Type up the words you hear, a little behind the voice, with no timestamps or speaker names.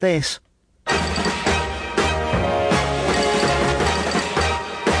this.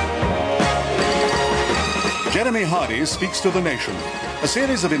 Jeremy Hardy Speaks to the Nation, a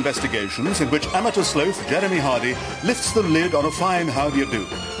series of investigations in which amateur sleuth Jeremy Hardy lifts the lid on a fine how do you do.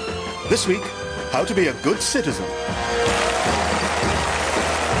 This week, how to be a good citizen.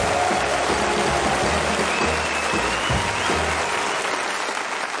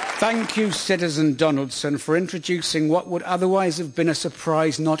 Thank you, Citizen Donaldson, for introducing what would otherwise have been a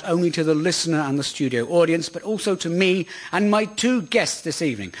surprise not only to the listener and the studio audience, but also to me and my two guests this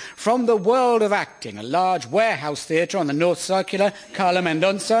evening. From the world of acting, a large warehouse theatre on the North Circular, Carla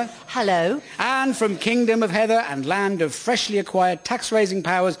Mendonça. Hello. And from Kingdom of Heather and land of freshly acquired tax-raising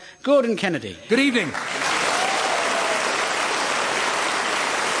powers, Gordon Kennedy. Good evening.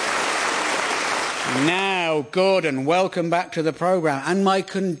 Now, Gordon, welcome back to the programme, and my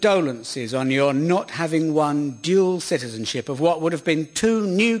condolences on your not having won dual citizenship of what would have been two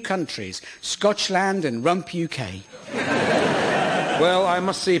new countries, Scotland and Rump UK. Well, I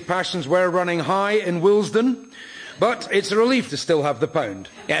must say passions were running high in Willesden, but it's a relief to still have the pound.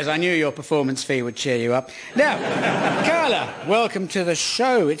 Yes, I knew your performance fee would cheer you up. Now, Carla, welcome to the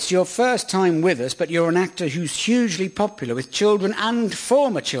show. It's your first time with us, but you're an actor who's hugely popular with children and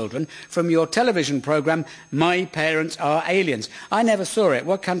former children from your television programme, My Parents Are Aliens. I never saw it.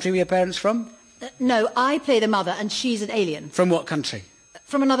 What country were your parents from? No, I play the mother and she's an alien. From what country?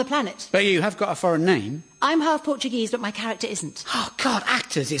 From another planet. But you have got a foreign name. I'm half Portuguese, but my character isn't. Oh, God,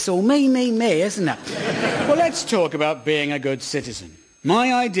 actors, it's all me, isn't it? Well, let's talk about being a good citizen.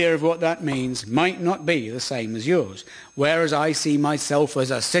 My idea of what that means might not be the same as yours. Whereas I see myself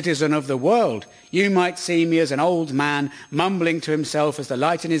as a citizen of the world, you might see me as an old man mumbling to himself as the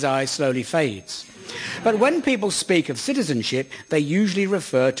light in his eyes slowly fades. But when people speak of citizenship, they usually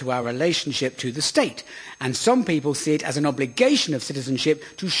refer to our relationship to the state. And some people see it as an obligation of citizenship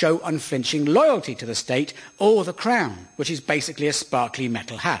to show unflinching loyalty to the state or the crown, which is basically a sparkly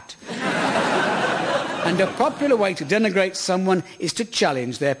metal hat. And a popular way to denigrate someone is to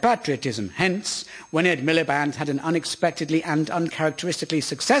challenge their patriotism. Hence, when Ed Miliband had an unexpectedly and uncharacteristically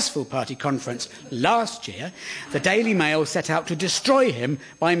successful party conference last year, the Daily Mail set out to destroy him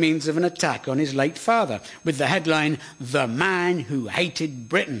by means of an attack on his late father, with the headline, "The Man Who Hated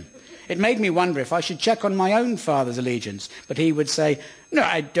Britain." It made me wonder if I should check on my own father's allegiance, but he would say, "No,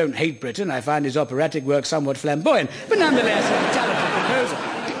 I don't hate Britain. I find his operatic work somewhat flamboyant, but nonetheless an intelligent proposal."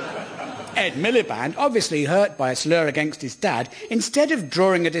 Ed Miliband, obviously hurt by a slur against his dad, instead of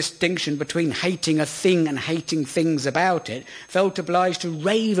drawing a distinction between hating a thing and hating things about it, felt obliged to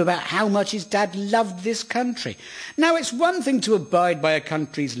rave about how much his dad loved this country. Now, it's one thing to abide by a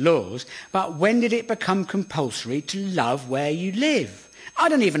country's laws, but when did it become compulsory to love where you live? I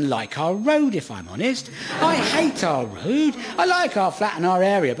don't even like our road, if I'm honest. I hate our road. I like our flat and our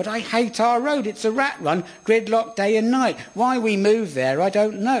area, but I hate our road. It's a rat run, gridlock day and night. Why we moved there, I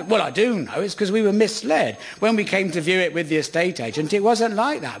don't know. Well, I do know. It's because we were misled. When we came to view it with the estate agent, it wasn't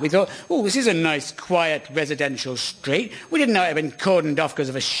like that. We thought, oh, this is a nice, quiet residential street. We didn't know it had been cordoned off because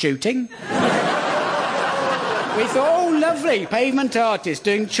of a shooting. We thought, oh, lovely, pavement artist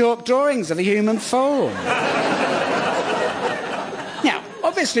doing chalk drawings of the human form.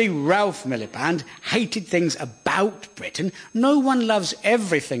 Obviously, Ralph Miliband hated things about Britain. No one loves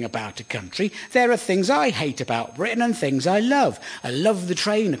everything about a country. There are things I hate about Britain and things I love. I love the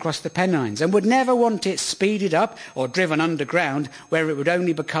train across the Pennines and would never want it speeded up or driven underground, where it would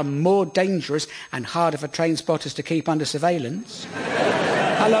only become more dangerous and harder for train spotters to keep under surveillance.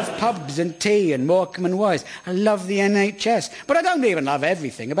 I love pubs and tea and Morecambe and Wise. I love the NHS. But I don't even love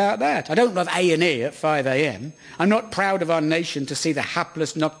everything about that. I don't love A&E at 5 a.m. I'm not proud of our nation to see the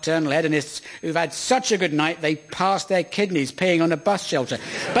hapless nocturnal hedonists who've had such a good night they passed their kidneys peeing on a bus shelter,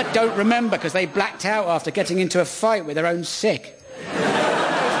 but don't remember because they blacked out after getting into a fight with their own sick.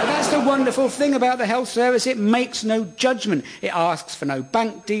 That's the wonderful thing about the health service. It makes no judgment. It asks for no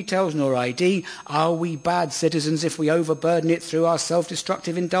bank details nor ID. Are we bad citizens if we overburden it through our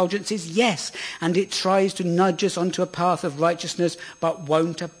self-destructive indulgences? Yes. And it tries to nudge us onto a path of righteousness but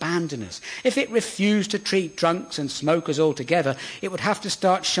won't abandon us. If it refused to treat drunks and smokers altogether, it would have to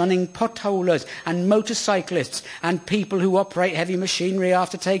start shunning potholers and motorcyclists and people who operate heavy machinery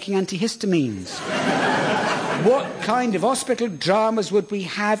after taking antihistamines. What kind of hospital dramas would we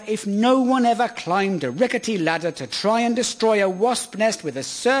have if no one ever climbed a rickety ladder to try and destroy a wasp nest with a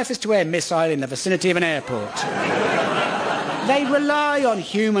surface-to-air missile in the vicinity of an airport? They rely on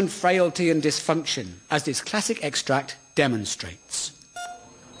human frailty and dysfunction, as this classic extract demonstrates.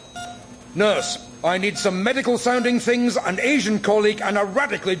 Nurse, I need some medical-sounding things, an Asian colleague and a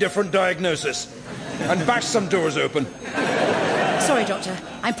radically different diagnosis. And bash some doors open. Sorry, Doctor.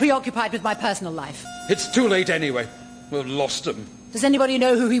 I'm preoccupied with my personal life. It's too late anyway. We've lost him. Does anybody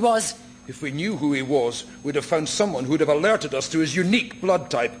know who he was? If we knew who he was, we'd have found someone who'd have alerted us to his unique blood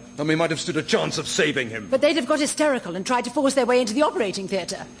type, and we might have stood a chance of saving him. But they'd have got hysterical and tried to force their way into the operating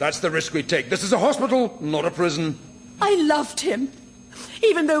theatre. That's the risk we take. This is a hospital, not a prison. I loved him,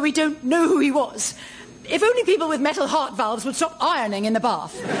 even though we don't know who he was. If only people with metal heart valves would stop ironing in the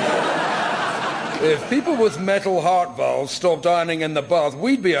bath. If people with metal heart valves stopped ironing in the bath,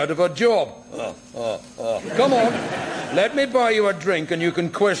 we'd be out of a job. Come on, let me buy you a drink and you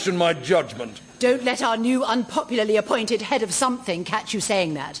can question my judgment. Don't let our new unpopularly appointed head of something catch you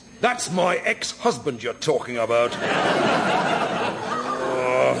saying that. That's my ex-husband you're talking about.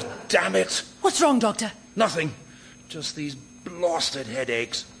 Oh, damn it. What's wrong, Doctor? Nothing. Just these blasted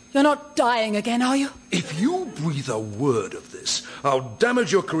headaches. You're not dying again, are you? If you breathe a word of this, I'll damage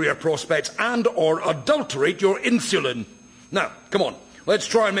your career prospects and or adulterate your insulin. Now, come on. Let's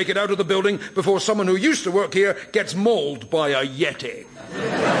try and make it out of the building before someone who used to work here gets mauled by a Yeti.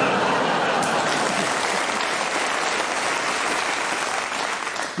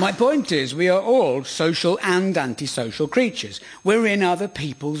 My point is, we are all social and antisocial creatures. We're in other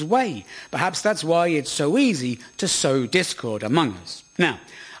people's way. Perhaps that's why it's so easy to sow discord among us. Now,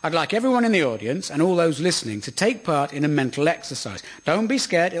 I'd like everyone in the audience and all those listening to take part in a mental exercise. Don't be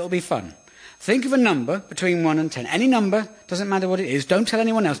scared, it'll be fun. Think of a number between 1 and 10. Any number, doesn't matter what it is. Don't tell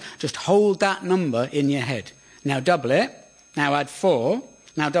anyone else. Just hold that number in your head. Now double it. Now add 4.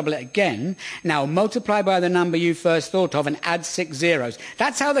 Now double it again. Now multiply by the number you first thought of and add 6 zeros.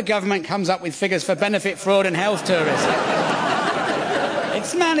 That's how the government comes up with figures for benefit, fraud and health tourism.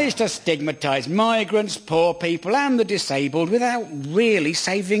 It's managed to stigmatise migrants, poor people and the disabled without really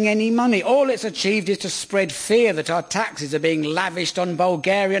saving any money. All it's achieved is to spread fear that our taxes are being lavished on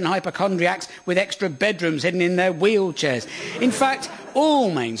Bulgarian hypochondriacs with extra bedrooms hidden in their wheelchairs. In fact,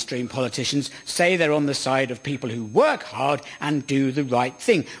 all mainstream politicians say they're on the side of people who work hard and do the right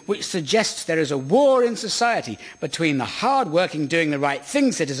thing, which suggests there is a war in society between the hard-working doing the right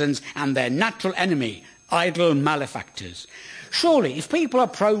thing citizens and their natural enemy, idle malefactors. Surely, if people are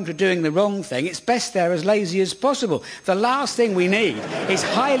prone to doing the wrong thing, it's best they're as lazy as possible. The last thing we need is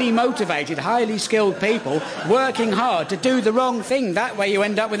highly motivated, highly skilled people working hard to do the wrong thing. That way you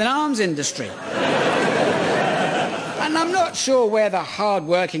end up with an arms industry. And I'm not sure where the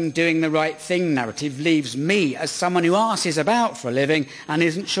hard-working, doing the right thing narrative leaves me as someone who arses about for a living and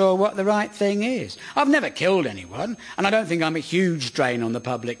isn't sure what the right thing is. I've never killed anyone, and I don't think I'm a huge drain on the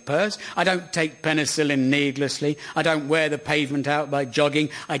public purse. I don't take penicillin needlessly. I don't wear the pavement out by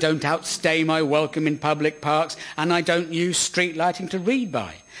jogging. I don't outstay my welcome in public parks, and I don't use street lighting to read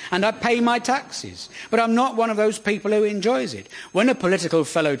by. And I pay my taxes. But I'm not one of those people who enjoys it. When a political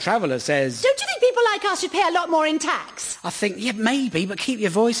fellow traveller says, Don't you think people like us should pay a lot more in tax? I think, yeah, maybe, but keep your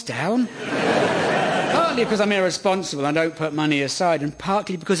voice down. Partly because I'm irresponsible and don't put money aside, and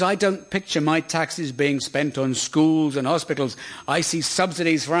partly because I don't picture my taxes being spent on schools and hospitals. I see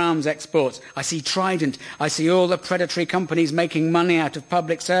subsidies for arms exports. I see Trident. I see all the predatory companies making money out of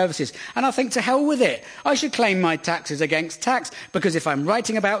public services. And I think, to hell with it. I should claim my taxes against tax, because if I'm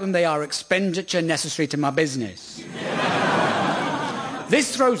writing about them, they are expenditure necessary to my business.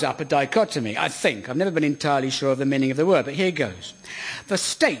 This throws up a dichotomy, I think. I've never been entirely sure of the meaning of the word, but here goes. The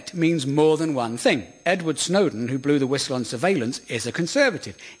state means more than one thing. Edward Snowden, who blew the whistle on surveillance, is a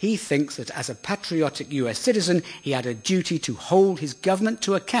conservative. He thinks that as a patriotic US citizen, he had a duty to hold his government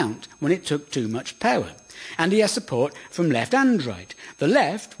to account when it took too much power. And he has support from left and right. The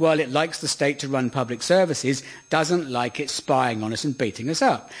left, while it likes the state to run public services, doesn't like it spying on us and beating us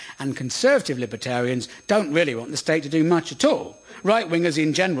up. And conservative libertarians don't really want the state to do much at all. Right-wingers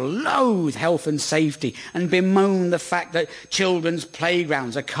in general loathe health and safety and bemoan the fact that children's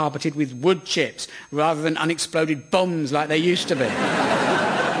playgrounds are carpeted with wood chips rather than unexploded bombs like they used to be.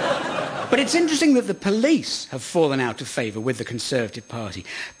 But it's interesting that the police have fallen out of favour with the Conservative Party.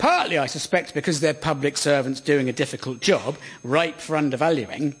 Partly, I suspect, because they're public servants doing a difficult job, ripe for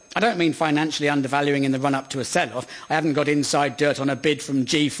undervaluing. I don't mean financially undervaluing in the run-up to a sell-off. I haven't got inside dirt on a bid from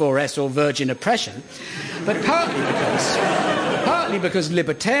G4S or Virgin Oppression. But partly because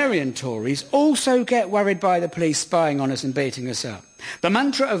libertarian Tories also get worried by the police spying on us and beating us up. The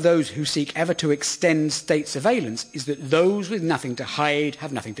mantra of those who seek ever to extend state surveillance is that those with nothing to hide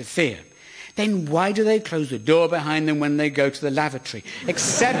have nothing to fear. Then why do they close the door behind them when they go to the lavatory?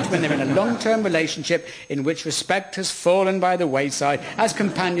 Except when they're in a long-term relationship in which respect has fallen by the wayside as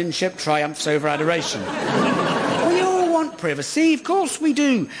companionship triumphs over adoration. We all want privacy? Of course we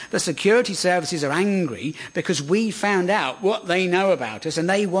do. The security services are angry because we found out what they know about us and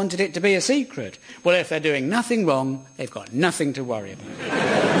they wanted it to be a secret. Well, if they're doing nothing wrong, they've got nothing to worry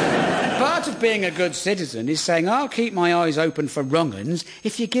about. Part of being a good citizen is saying, I'll keep my eyes open for wrong-uns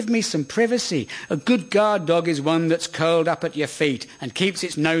if you give me some privacy. A good guard dog is one that's curled up at your feet and keeps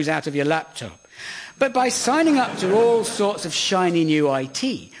its nose out of your laptop. But by signing up to all sorts of shiny new IT,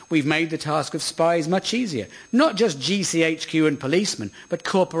 we've made the task of spies much easier. Not just GCHQ and policemen, but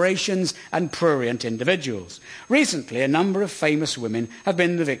corporations and prurient individuals. Recently, a number of famous women have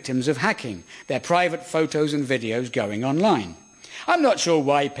been the victims of hacking, their private photos and videos going online. I'm not sure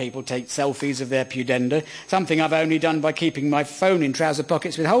why people take selfies of their pudenda, something I've only done by keeping my phone in trouser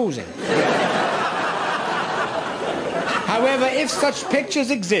pockets with holes in. However, if such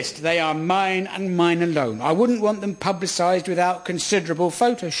pictures exist, they are mine and mine alone. I wouldn't want them publicised without considerable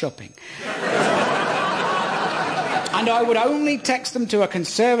photoshopping. And I would only text them to a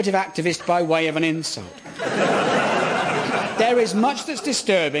Conservative activist by way of an insult. There is much that's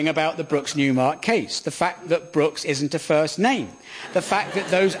disturbing about the Brooks-Newmark case. The fact that Brooks isn't a first name. The fact that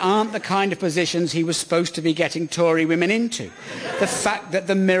those aren't the kind of positions he was supposed to be getting Tory women into. The fact that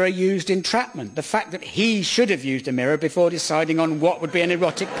the mirror used entrapment. The fact that he should have used a mirror before deciding on what would be an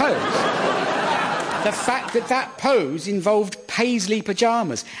erotic pose. The fact that that pose involved paisley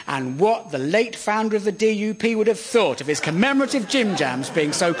pyjamas, and what the late founder of the DUP would have thought of his commemorative Jim Jams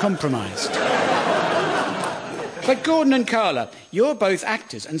being so compromised. But Gordon and Carla, you're both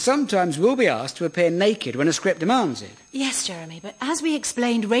actors and sometimes will be asked to appear naked when a script demands it. Yes, Jeremy, but as we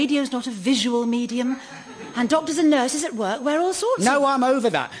explained, radio's not a visual medium, and doctors and nurses at work wear all sorts No, I'm over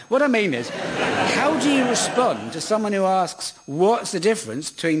that. What I mean is, how do you respond to someone who asks, what's the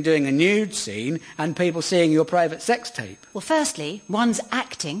difference between doing a nude scene and people seeing your private sex tape? Well, firstly, one's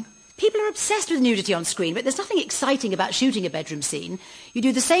acting. People are obsessed with nudity on screen, but there's nothing exciting about shooting a bedroom scene. You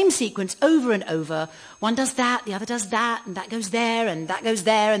do the same sequence over and over. One does that, the other does that, and that goes there, and that goes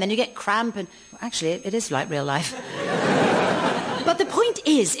there, and then you get cramp, and... Well, actually, it is like real life. But the point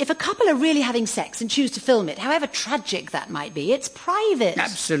is, if a couple are really having sex and choose to film it, however tragic that might be, it's private.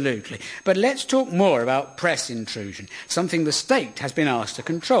 Absolutely. But let's talk more about press intrusion, something the state has been asked to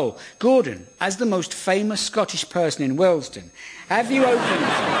control. Gordon, as the most famous Scottish person in Wellston, have you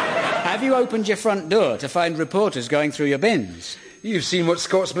opened your front door to find reporters going through your bins? You've seen what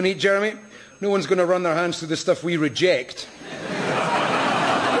Scotsmen eat, Jeremy. No one's going to run their hands through the stuff we reject.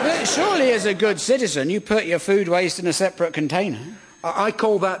 But surely, as a good citizen, you put your food waste in a separate container. I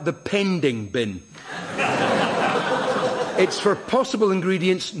call that the pending bin. It's for possible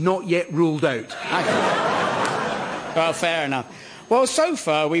ingredients not yet ruled out. Well, fair enough. Well, so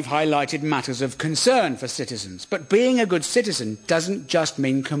far we've highlighted matters of concern for citizens, but being a good citizen doesn't just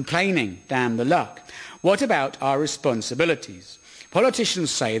mean complaining, damn the luck. What about our responsibilities? Politicians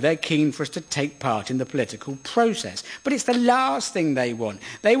say they're keen for us to take part in the political process, but it's the last thing they want.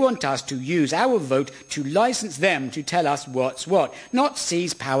 They want us to use our vote to licence them to tell us what's what, not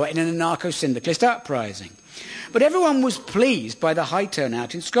seize power in an anarcho-syndicalist uprising. But everyone was pleased by the high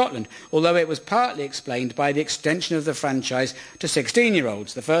turnout in Scotland, although it was partly explained by the extension of the franchise to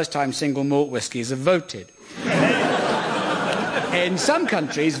 16-year-olds, the first time single malt whiskies have voted. In some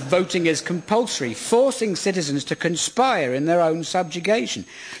countries, voting is compulsory, forcing citizens to conspire in their own subjugation.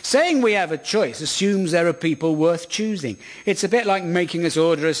 Saying we have a choice assumes there are people worth choosing. It's a bit like making us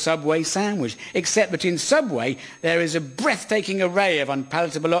order a Subway sandwich, except that in Subway there is a breathtaking array of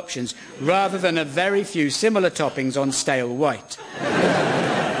unpalatable options, rather than a very few similar toppings on stale white.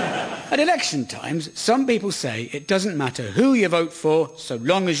 At election times, some people say it doesn't matter who you vote for so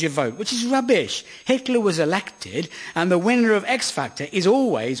long as you vote, which is rubbish. Hitler was elected, and the winner of X Factor is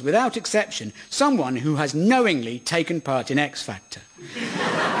always, without exception, someone who has knowingly taken part in X Factor.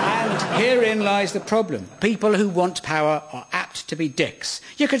 And herein lies the problem. People who want power are apt to be dicks.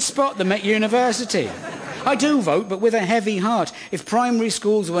 You could spot them at university. I do vote, but with a heavy heart. If primary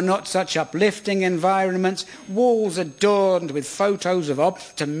schools were not such uplifting environments, walls adorned with photos of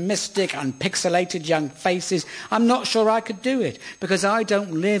optimistic, unpixelated young faces, I'm not sure I could do it, because I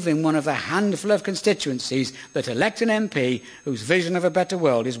don't live in one of the handful of constituencies that elect an MP whose vision of a better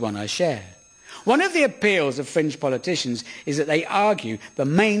world is one I share. One of the appeals of fringe politicians is that they argue the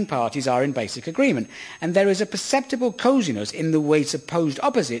main parties are in basic agreement, and there is a perceptible coziness in the way supposed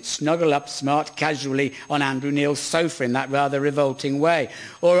opposites snuggle up smart casually on Andrew Neil's sofa in that rather revolting way,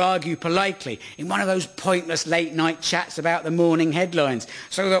 or argue politely in one of those pointless late-night chats about the morning headlines,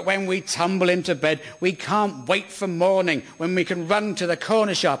 so that when we tumble into bed we can't wait for morning, when we can run to the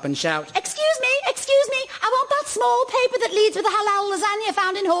corner shop and shout, excuse me, I want that small paper that leads with the halal lasagna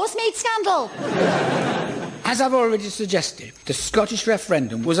found in horse meat scandal." As I've already suggested, the Scottish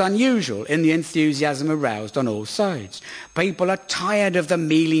referendum was unusual in the enthusiasm aroused on all sides. People are tired of the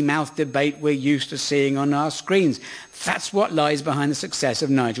mealy-mouthed debate we're used to seeing on our screens. That's what lies behind the success of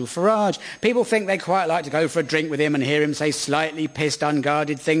Nigel Farage. People think they quite like to go for a drink with him and hear him say slightly pissed,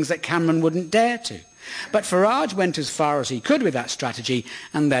 unguarded things that Cameron wouldn't dare to. But Farage went as far as he could with that strategy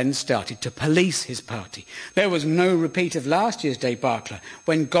and then started to police his party. There was no repeat of last year's debacle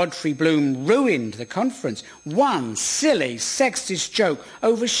when Godfrey Bloom ruined the conference. One silly, sexist joke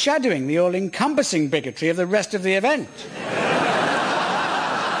overshadowing the all-encompassing bigotry of the rest of the event.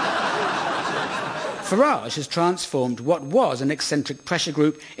 Farage has transformed what was an eccentric pressure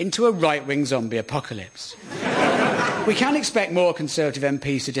group into a right-wing zombie apocalypse. We can expect more Conservative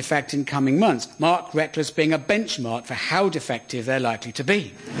MPs to defect in coming months, Mark Reckless being a benchmark for how defective they're likely to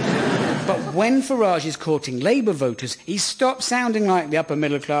be. But when Farage is courting Labour voters, he stops sounding like the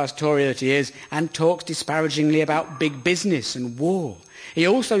upper-middle-class Tory that he is and talks disparagingly about big business and war. He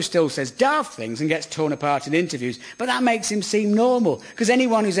also still says daft things and gets torn apart in interviews, but that makes him seem normal, because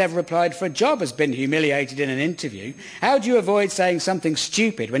anyone who's ever applied for a job has been humiliated in an interview. How do you avoid saying something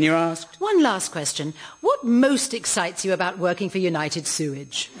stupid when you're asked? One last question. What most excites you about working for United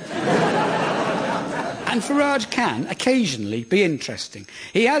Sewage? And Farage can occasionally be interesting.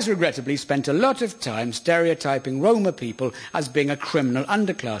 He has regrettably spent a lot of time stereotyping Roma people as being a criminal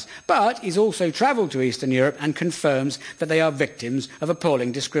underclass, but he's also travelled to Eastern Europe and confirms that they are victims of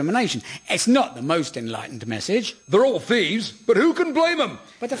appalling discrimination. It's not the most enlightened message. They're all thieves, but who can blame them?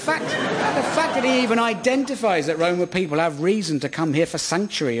 But the fact that he even identifies that Roma people have reason to come here for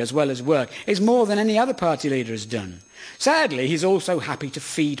sanctuary as well as work is more than any other party leader has done. Sadly, he's also happy to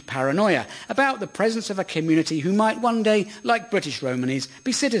feed paranoia about the presence of a community who might one day, like British Romanis,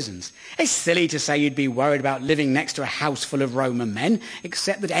 be citizens. It's silly to say you'd be worried about living next to a house full of Roma men,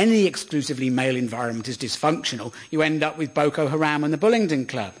 except that any exclusively male environment is dysfunctional. You end up with Boko Haram and the Bullingdon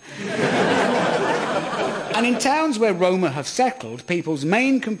Club. And in towns where Roma have settled, people's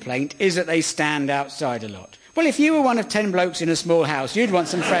main complaint is that they stand outside a lot. Well, if you were one of 10 blokes in a small house, you'd want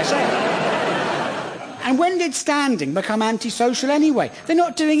some fresh air. And when did standing become antisocial anyway? They're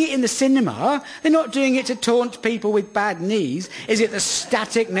not doing it in the cinema. They're not doing it to taunt people with bad knees. Is it the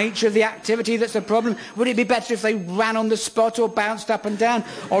static nature of the activity that's the problem? Would it be better if they ran on the spot or bounced up and down?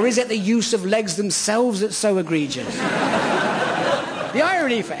 Or is it the use of legs themselves that's so egregious? The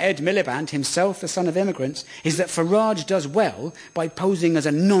irony for Ed Miliband, himself the son of immigrants, is that Farage does well by posing as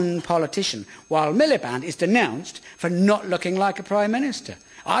a non-politician, while Miliband is denounced for not looking like a Prime Minister.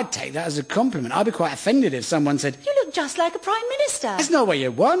 I'd take that as a compliment. I'd be quite offended if someone said, You look just like a Prime Minister. That's not what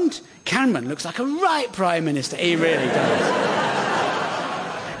you want. Cameron looks like a right Prime Minister. He really does.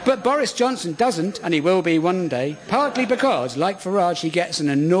 But Boris Johnson doesn't, and he will be one day, partly because, like Farage, he gets an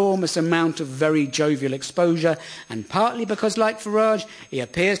enormous amount of very jovial exposure, and partly because, like Farage, he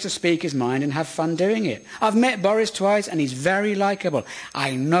appears to speak his mind and have fun doing it. I've met Boris twice, and he's very likeable.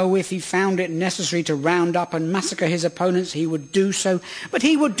 I know if he found it necessary to round up and massacre his opponents, he would do so, but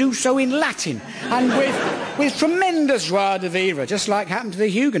he would do so in Latin, and with tremendous joie de vivre, just like happened to the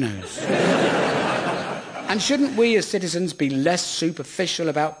Huguenots. And shouldn't we as citizens be less superficial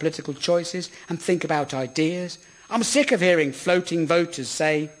about political choices and think about ideas? I'm sick of hearing floating voters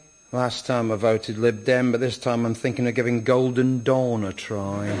say, Last time I voted Lib Dem, but this time I'm thinking of giving Golden Dawn a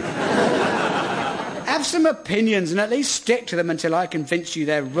try. have some opinions and at least stick to them until I convince you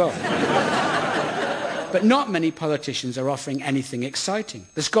they're wrong. But not many politicians are offering anything exciting.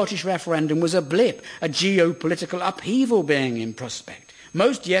 The Scottish referendum was a blip, a geopolitical upheaval being in prospect.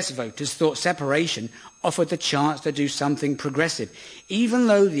 Most yes voters thought separation offered the chance to do something progressive, even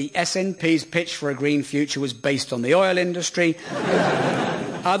though the SNP's pitch for a green future was based on the oil industry.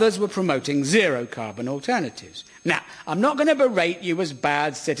 Others were promoting zero-carbon alternatives. Now, I'm not going to berate you as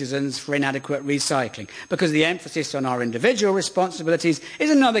bad citizens for inadequate recycling, because the emphasis on our individual responsibilities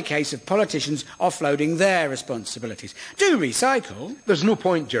is another case of politicians offloading their responsibilities. Do recycle. There's no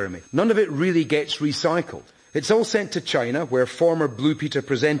point, Jeremy. None of it really gets recycled. It's all sent to China, where former Blue Peter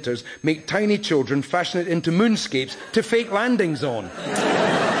presenters make tiny children fashion it into moonscapes to fake landings on.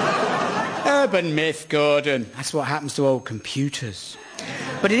 Urban myth, Gordon. That's what happens to old computers.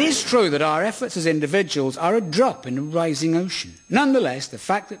 But it is true that our efforts as individuals are a drop in a rising ocean. Nonetheless, the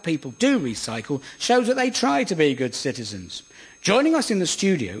fact that people do recycle shows that they try to be good citizens. Joining us in the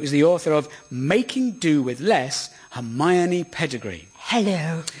studio is the author of Making Do With Less, Hermione Pettigrew.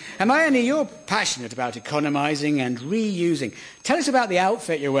 Hello. Hermione, you're passionate about economising and reusing. Tell us about the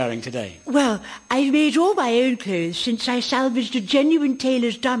outfit you're wearing today. Well, I've made all my own clothes since I salvaged a genuine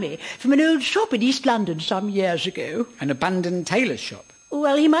tailor's dummy from an old shop in East London some years ago. An abandoned tailor's shop?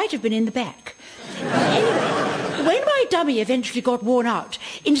 Well, he might have been in the back. Anyway, When my dummy eventually got worn out,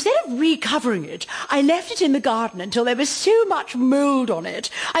 instead of recovering it, I left it in the garden until there was so much mould on it,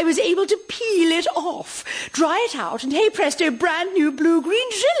 I was able to peel it off, dry it out, and hey presto, brand new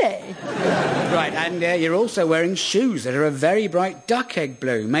blue-green gelée. Right, and you're also wearing shoes that are a very bright duck egg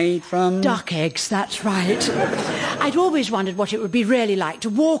blue, made from... Duck eggs, that's right. I'd always wondered what it would be really like to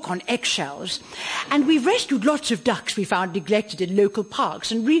walk on eggshells. And we've rescued lots of ducks we found neglected in local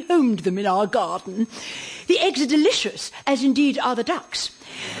parks and rehomed them in our garden. The eggs are delicious, as indeed are the ducks.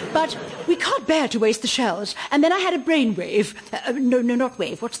 But we can't bear to waste the shells. And then I had a brainwave. No, not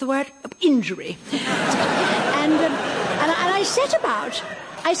wave. What's the word? Injury. And I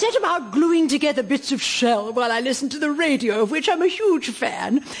set about gluing together bits of shell while I listened to the radio, of which I'm a huge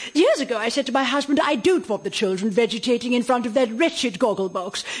fan. Years ago, I said to my husband, I don't want the children vegetating in front of that wretched goggle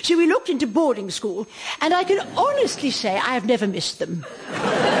box. So we looked into boarding school, and I can honestly say I have never missed them.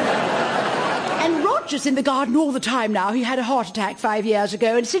 And Roger's in the garden all the time now. He had a heart attack 5 years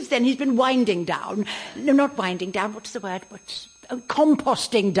ago, and since then he's been winding down. No, not winding down. What's the word?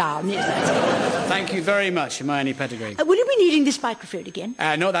 Composting down. Yes, that's it. Thank you very much, Hermione Pettigrew. Will you be needing this microphone again?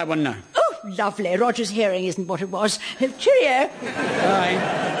 Not that one, no. Oh, lovely. Roger's hearing isn't what it was. Cheerio.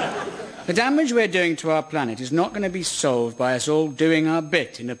 Bye. The damage we're doing to our planet is not going to be solved by us all doing our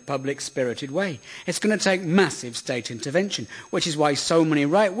bit in a public-spirited way. It's going to take massive state intervention, which is why so many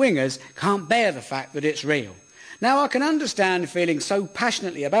right-wingers can't bear the fact that it's real. Now, I can understand feeling so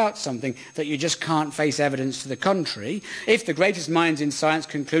passionately about something that you just can't face evidence to the contrary. If the greatest minds in science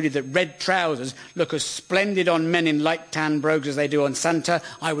concluded that red trousers look as splendid on men in light tan brogues as they do on Santa,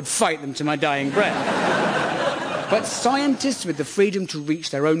 I would fight them to my dying breath. But scientists with the freedom to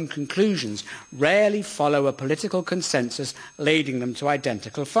reach their own conclusions rarely follow a political consensus leading them to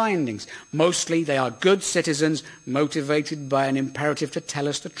identical findings. Mostly they are good citizens motivated by an imperative to tell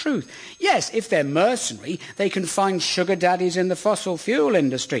us the truth. Yes, if they're mercenary, they can find sugar daddies in the fossil fuel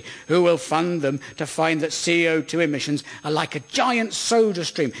industry who will fund them to find that CO2 emissions are like a giant soda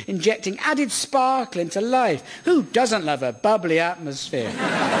stream, injecting added sparkle into life. Who doesn't love a bubbly atmosphere?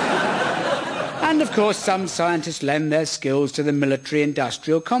 And, of course, some scientists lend their skills to the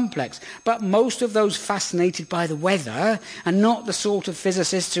military-industrial complex. But most of those fascinated by the weather are not the sort of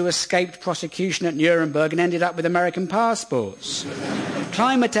physicists who escaped prosecution at Nuremberg and ended up with American passports.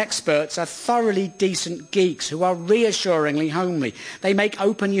 Climate experts are thoroughly decent geeks who are reassuringly homely. They make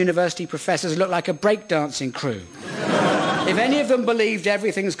Open University professors look like a breakdancing crew. If any of them believed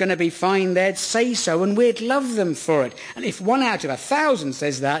everything's going to be fine, they'd say so, and we'd love them for it. And if 1 out of 1,000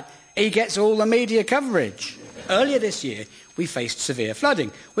 says that, he gets all the media coverage. Earlier this year, we faced severe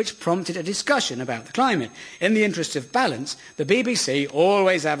flooding, which prompted a discussion about the climate. In the interest of balance, the BBC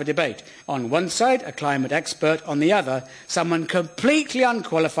always have a debate. On one side, a climate expert. On the other, someone completely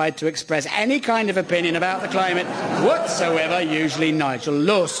unqualified to express any kind of opinion about the climate whatsoever, usually Nigel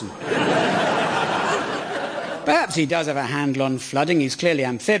Lawson. Perhaps he does have a handle on flooding. He's clearly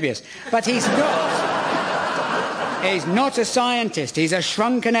amphibious. But he's not... He's not a scientist. He's a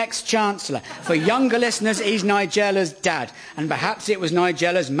shrunken ex-chancellor. For younger listeners, he's Nigella's dad. And perhaps it was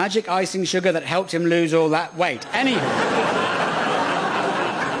Nigella's magic icing sugar that helped him lose all that weight. Anywho,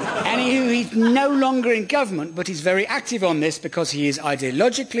 he's no longer in government, but he's very active on this because he is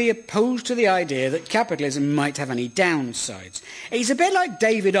ideologically opposed to the idea that capitalism might have any downsides. He's a bit like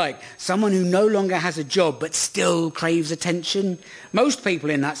David Icke, someone who no longer has a job but still craves attention. Most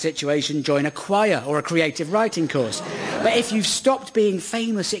people in that situation join a choir or a creative writing course. But if you've stopped being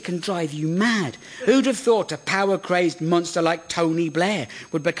famous, it can drive you mad. Who'd have thought a power-crazed monster like Tony Blair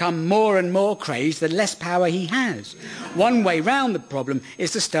would become more and more crazed the less power he has? One way round the problem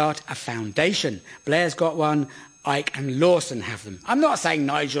is to start a foundation. Blair's got one, Icke and Lawson have them. I'm not saying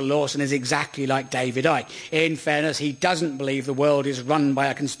Nigel Lawson is exactly like David Icke. In fairness, he doesn't believe the world is run by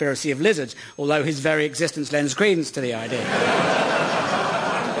a conspiracy of lizards, although his very existence lends credence to the idea.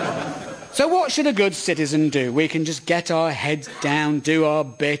 So what should a good citizen do? We can just get our heads down, do our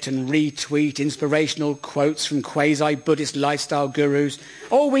bit and retweet inspirational quotes from quasi-Buddhist lifestyle gurus,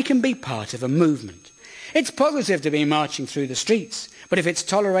 or we can be part of a movement. It's positive to be marching through the streets, but if it's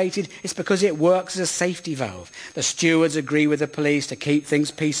tolerated, it's because it works as a safety valve. The stewards agree with the police to keep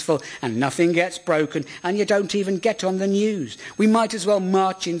things peaceful and nothing gets broken and you don't even get on the news. We might as well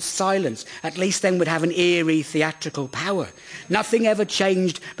march in silence. At least then we'd have an eerie theatrical power. Nothing ever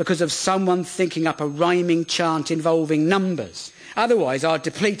changed because of someone thinking up a rhyming chant involving numbers. Otherwise, our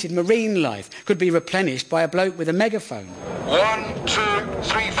depleted marine life could be replenished by a bloke with a megaphone. 1, 2,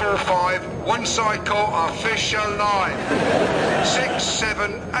 3, 4, 5. One side caught a fish alive. 6,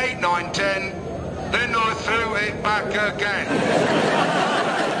 7, 8, 9, 10. Then I threw it back again.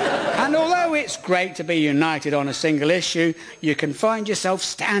 And although it's great to be united on a single issue, you can find yourself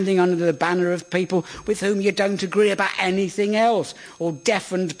standing under the banner of people with whom you don't agree about anything else, or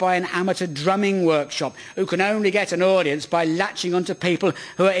deafened by an amateur drumming workshop who can only get an audience by latching onto people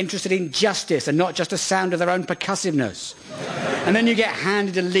who are interested in justice and not just the sound of their own percussiveness. And then you get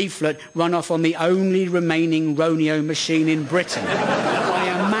handed a leaflet run off on the only remaining Roneo machine in Britain by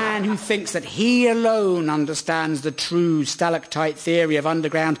a man who thinks that he alone understands the true stalactite theory of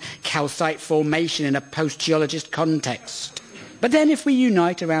underground calcite formation in a post-geologist context. But then if we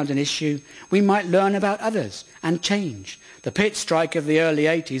unite around an issue, we might learn about others and change. The pit strike of the early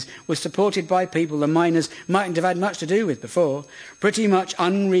 80s was supported by people the miners mightn't have had much to do with before. Pretty much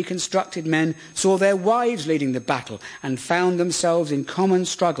unreconstructed men saw their wives leading the battle and found themselves in common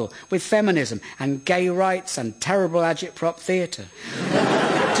struggle with feminism and gay rights and terrible agitprop theatre.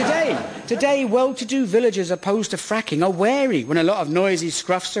 Today, well-to-do villagers opposed to fracking are wary when a lot of noisy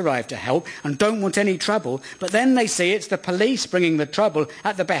scruffs arrive to help and don't want any trouble, but then they see it's the police bringing the trouble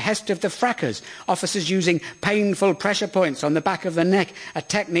at the behest of the frackers, officers using painful pressure points on the back of the neck, a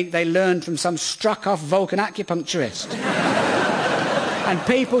technique they learned from some struck-off Vulcan acupuncturist. And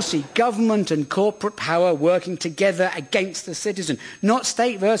people see government and corporate power working together against the citizen. Not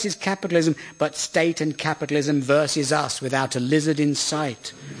state versus capitalism, but state and capitalism versus us without a lizard in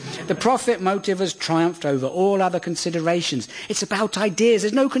sight. The profit motive has triumphed over all other considerations. It's about ideas.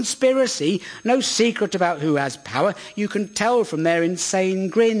 There's no conspiracy, no secret about who has power. You can tell from their insane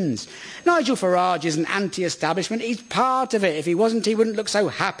grins. Nigel Farage is an anti-establishment. He's part of it. If he wasn't, he wouldn't look so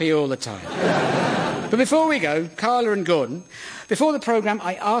happy all the time. But before we go, Carla and Gordon, before the programme,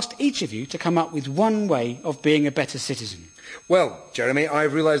 I asked each of you to come up with one way of being a better citizen. Well, Jeremy,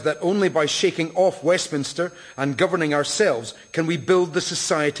 I've realised that only by shaking off Westminster and governing ourselves can we build the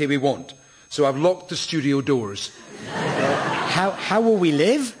society we want. So I've locked the studio doors. How will we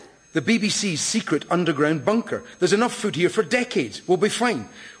live? The BBC's secret underground bunker. There's enough food here for decades. We'll be fine.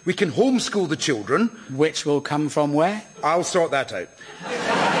 We can homeschool the children. Which will come from where? I'll sort that out.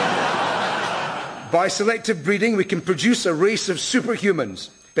 By selective breeding, we can produce a race of superhumans.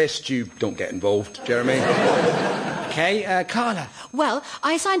 Best you don't get involved, Jeremy. OK, Carla. Well,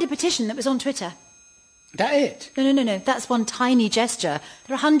 I signed a petition that was on Twitter. That it? No. That's one tiny gesture.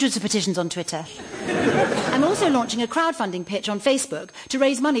 There are hundreds of petitions on Twitter. I'm also launching a crowdfunding pitch on Facebook to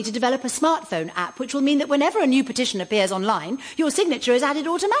raise money to develop a smartphone app, which will mean that whenever a new petition appears online, your signature is added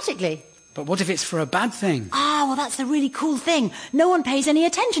automatically. But what if it's for a bad thing? Ah, well, that's the really cool thing. No one pays any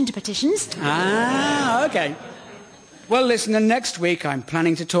attention to petitions. Ah, OK. Well, listener, next week I'm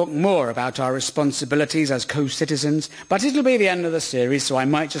planning to talk more about our responsibilities as co-citizens, but it'll be the end of the series, so I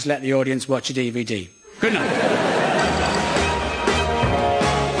might just let the audience watch a DVD. Good night.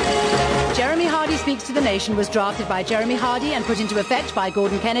 Jeremy Hardy Speaks to the Nation was drafted by Jeremy Hardy and put into effect by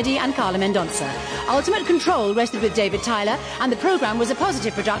Gordon Kennedy and Carla Mendonça. Ultimate control rested with David Tyler, and the programme was a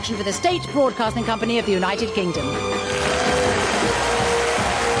positive production for the State Broadcasting Company of the United Kingdom.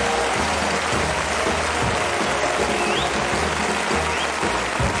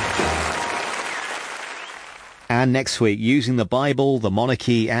 And next week, using the Bible, the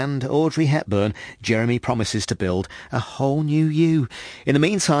monarchy and Audrey Hepburn, Jeremy promises to build a whole new you. In the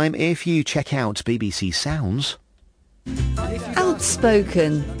meantime, if you check out BBC Sounds...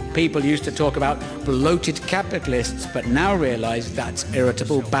 Outspoken. People used to talk about bloated capitalists, but now realise that's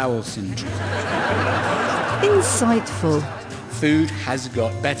irritable bowel syndrome. Insightful. Food has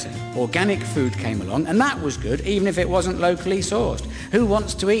got better. Organic food came along, and that was good, even if it wasn't locally sourced. Who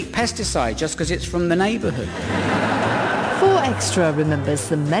wants to eat pesticide just because it's from the neighbourhood? 4Extra remembers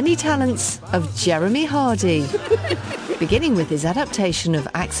the many talents of Jeremy Hardy, beginning with his adaptation of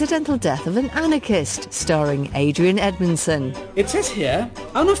Accidental Death of an Anarchist, starring Adrian Edmondson. It says here,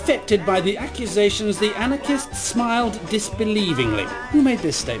 unaffected by the accusations, the anarchists smiled disbelievingly. Who made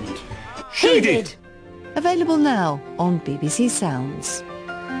this statement? He did! Available now on BBC Sounds.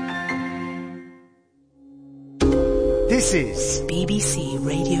 This is BBC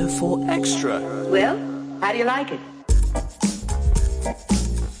Radio 4 Extra. Well, how do you like it?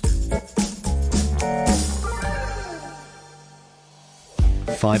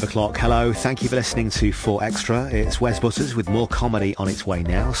 Five o'clock. Hello, thank you for listening to 4Extra. It's Wes Butters with more comedy on its way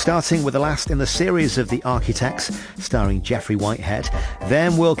now, starting with the last in the series of The Architects, starring Jeffrey Whitehead.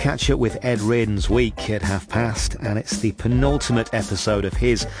 Then we'll catch up with Ed Reardon's Week at past, and it's the penultimate episode of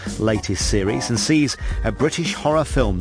his latest series, and sees a British horror film